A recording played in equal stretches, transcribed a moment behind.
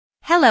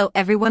Hello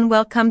everyone,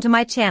 welcome to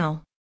my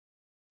channel.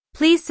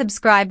 Please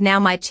subscribe now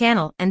my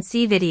channel and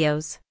see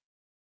videos.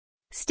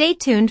 Stay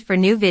tuned for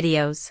new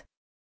videos.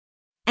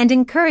 And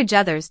encourage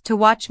others to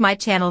watch my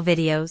channel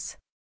videos.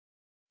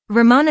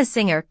 Ramona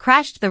Singer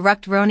crashed the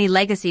RHONY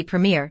Legacy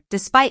premiere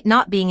despite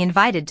not being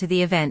invited to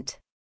the event.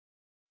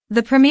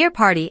 The premiere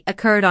party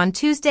occurred on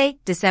Tuesday,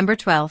 December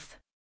 12th.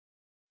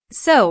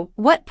 So,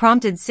 what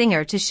prompted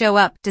Singer to show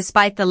up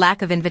despite the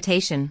lack of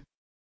invitation?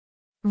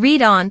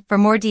 Read on for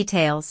more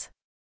details.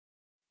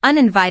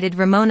 Uninvited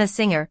Ramona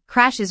Singer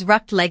crashes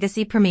RHONY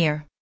Legacy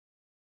premiere.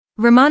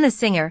 Ramona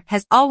Singer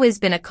has always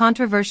been a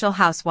controversial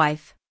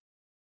housewife.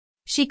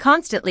 She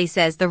constantly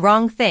says the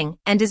wrong thing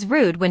and is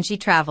rude when she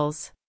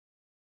travels.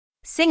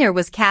 Singer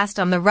was cast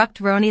on the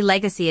RHONY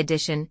Legacy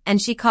edition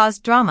and she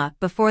caused drama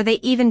before they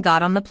even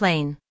got on the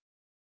plane.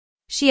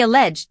 She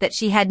alleged that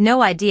she had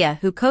no idea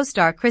who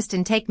co-star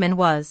Kristen Taekman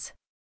was.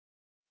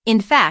 In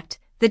fact,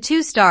 the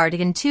two starred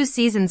in 2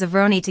 seasons of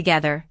RHONY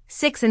together,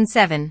 6 and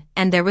 7,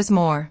 and there was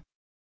more.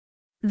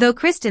 Though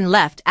Kristen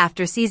left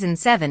after season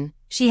 7,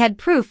 she had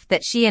proof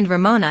that she and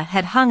Ramona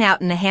had hung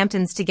out in the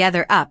Hamptons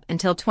together up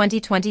until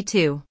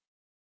 2022.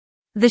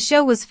 The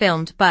show was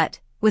filmed but,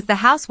 with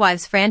the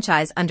Housewives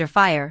franchise under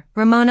fire,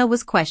 Ramona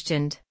was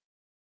questioned.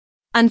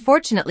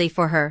 Unfortunately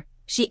for her,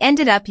 she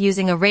ended up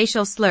using a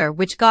racial slur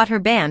which got her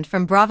banned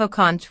from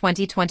BravoCon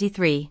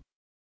 2023.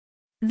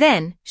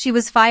 Then, she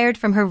was fired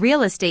from her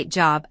real estate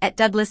job at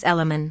Douglas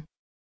Elliman.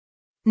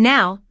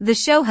 Now, the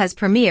show has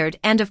premiered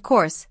and of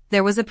course,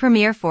 there was a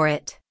premiere for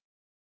it.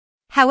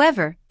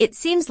 However, it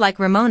seems like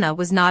Ramona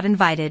was not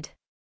invited.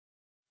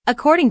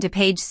 According to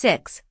page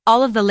 6,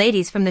 all of the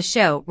ladies from the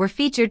show were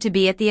featured to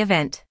be at the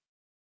event.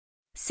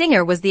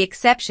 Singer was the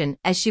exception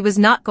as she was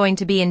not going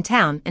to be in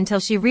town until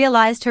she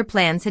realized her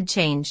plans had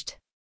changed.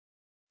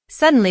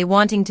 Suddenly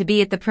wanting to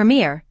be at the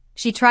premiere,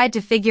 she tried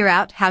to figure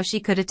out how she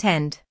could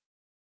attend.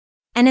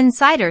 An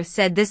insider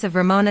said this of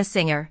Ramona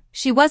Singer: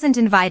 she wasn't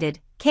invited,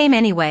 came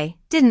anyway,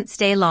 didn't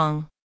stay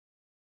long.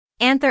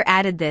 Anther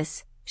added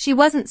this: she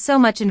wasn't so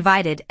much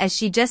invited as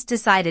she just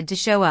decided to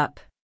show up.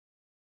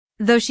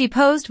 Though she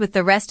posed with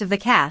the rest of the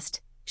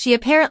cast, she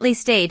apparently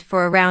stayed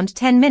for around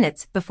 10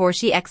 minutes before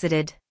she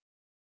exited.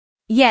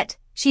 Yet,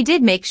 she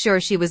did make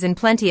sure she was in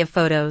plenty of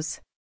photos.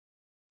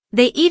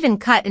 They even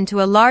cut into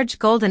a large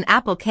golden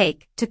apple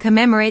cake to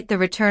commemorate the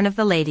return of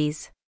the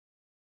ladies.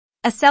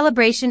 A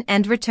celebration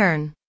and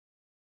return.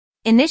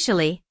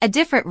 Initially, a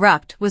different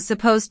RHONY was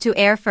supposed to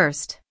air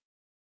first.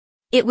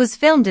 It was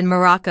filmed in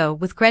Morocco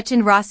with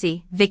Gretchen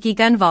Rossi, Vicky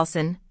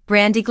Gunvalson,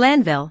 Brandi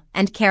Glanville,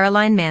 and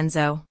Caroline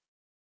Manzo.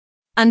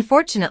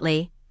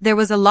 Unfortunately, there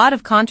was a lot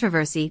of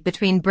controversy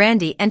between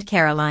Brandi and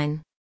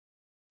Caroline.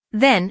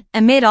 Then,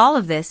 amid all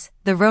of this,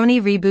 the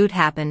RHONY reboot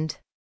happened.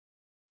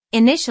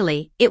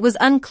 Initially, it was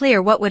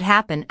unclear what would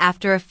happen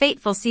after a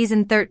fateful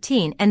season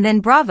 13 and then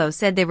Bravo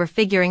said they were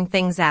figuring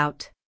things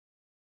out.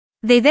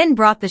 They then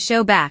brought the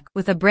show back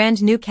with a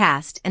brand new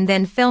cast and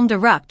then filmed a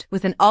RHONY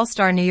with an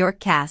all-star New York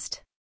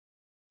cast.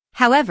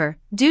 However,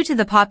 due to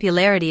the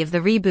popularity of the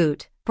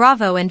reboot,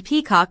 Bravo and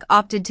Peacock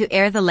opted to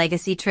air the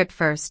Legacy trip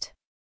first.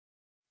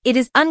 It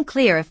is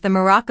unclear if the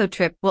Morocco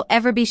trip will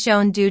ever be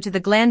shown due to the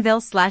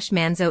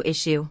Glanville/Manzo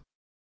issue.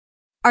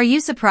 Are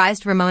you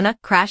surprised Ramona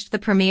crashed the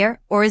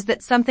premiere, or is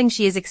that something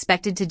she is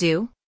expected to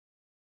do?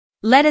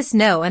 Let us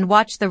know and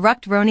watch the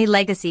RHONY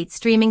Legacy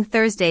streaming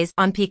Thursdays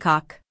on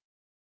Peacock.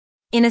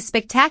 In a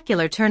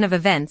spectacular turn of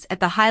events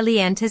at the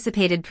highly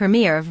anticipated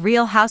premiere of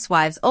Real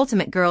Housewives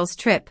Ultimate Girls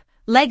Trip,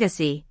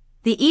 Legacy,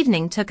 the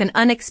evening took an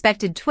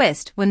unexpected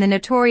twist when the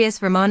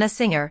notorious Ramona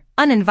Singer,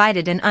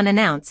 uninvited and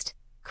unannounced,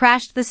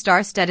 crashed the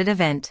star-studded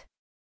event.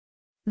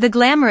 The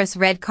glamorous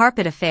red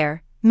carpet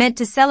affair, meant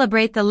to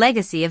celebrate the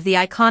legacy of the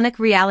iconic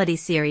reality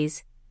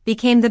series,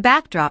 became the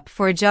backdrop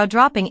for a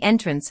jaw-dropping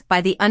entrance by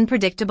the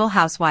unpredictable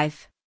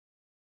housewife.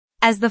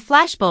 As the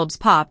flashbulbs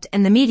popped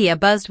and the media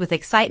buzzed with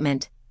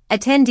excitement,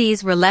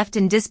 attendees were left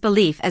in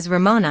disbelief as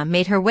Ramona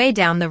made her way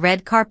down the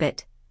red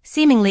carpet,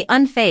 seemingly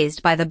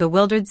unfazed by the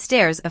bewildered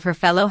stares of her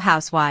fellow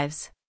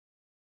housewives.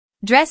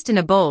 Dressed in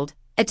a bold,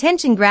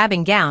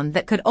 attention-grabbing gown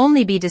that could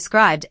only be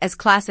described as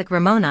classic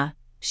Ramona,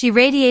 she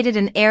radiated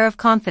an air of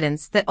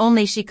confidence that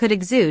only she could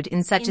exude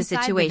in such a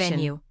situation. The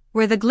venue,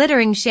 where the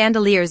glittering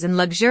chandeliers and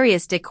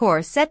luxurious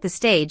decor set the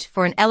stage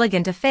for an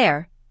elegant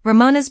affair,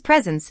 Ramona's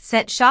presence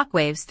sent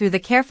shockwaves through the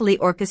carefully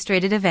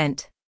orchestrated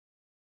event.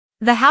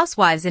 The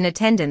housewives in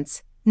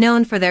attendance,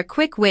 known for their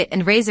quick wit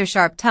and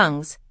razor-sharp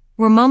tongues,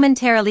 were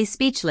momentarily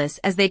speechless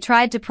as they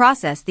tried to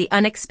process the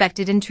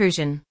unexpected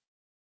intrusion.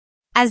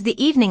 As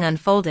the evening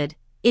unfolded,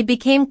 it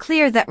became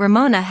clear that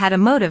Ramona had a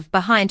motive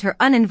behind her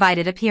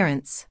uninvited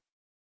appearance.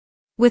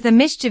 With a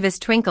mischievous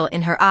twinkle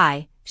in her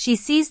eye, she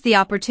seized the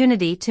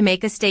opportunity to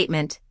make a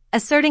statement,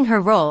 asserting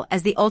her role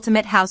as the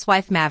ultimate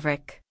housewife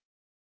maverick.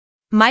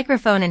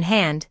 Microphone in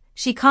hand,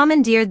 she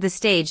commandeered the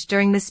stage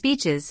during the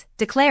speeches,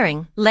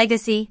 declaring,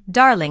 "Legacy,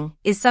 darling,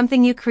 is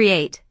something you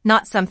create,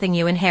 not something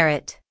you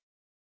inherit."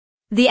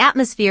 The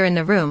atmosphere in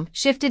the room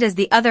shifted as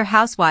the other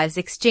housewives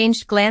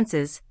exchanged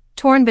glances,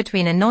 torn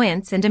between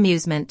annoyance and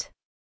amusement.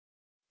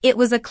 It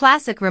was a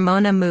classic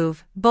Ramona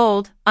move,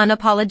 bold,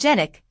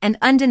 unapologetic, and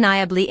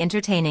undeniably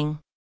entertaining.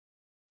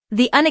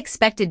 The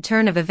unexpected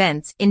turn of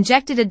events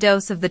injected a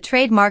dose of the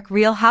trademark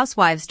Real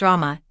Housewives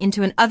drama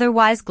into an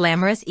otherwise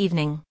glamorous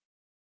evening.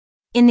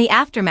 In the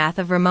aftermath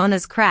of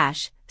Ramona's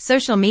crash,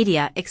 social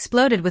media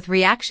exploded with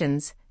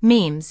reactions,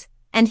 memes,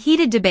 and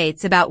heated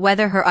debates about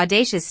whether her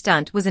audacious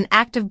stunt was an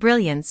act of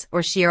brilliance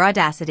or sheer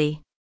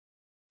audacity.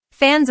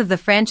 Fans of the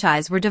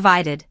franchise were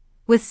divided,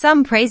 with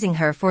some praising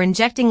her for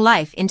injecting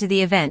life into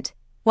the event,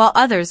 while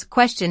others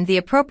questioned the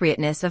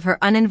appropriateness of her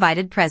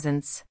uninvited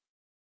presence.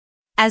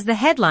 As the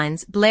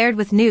headlines blared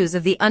with news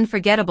of the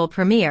unforgettable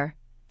premiere,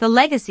 the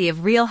legacy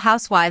of Real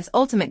Housewives'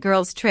 Ultimate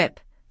Girls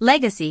Trip,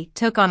 legacy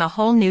took on a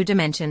whole new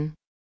dimension.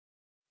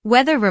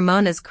 Whether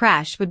Ramona's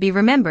crash would be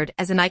remembered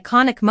as an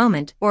iconic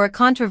moment or a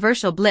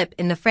controversial blip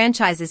in the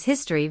franchise's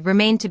history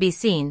remained to be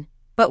seen,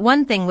 but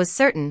one thing was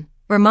certain: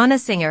 Ramona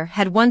Singer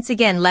had once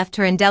again left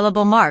her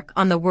indelible mark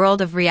on the world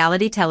of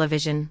reality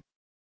television.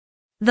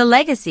 The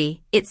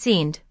legacy, it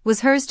seemed,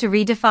 was hers to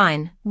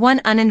redefine, one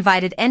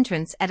uninvited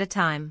entrance at a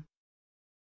time.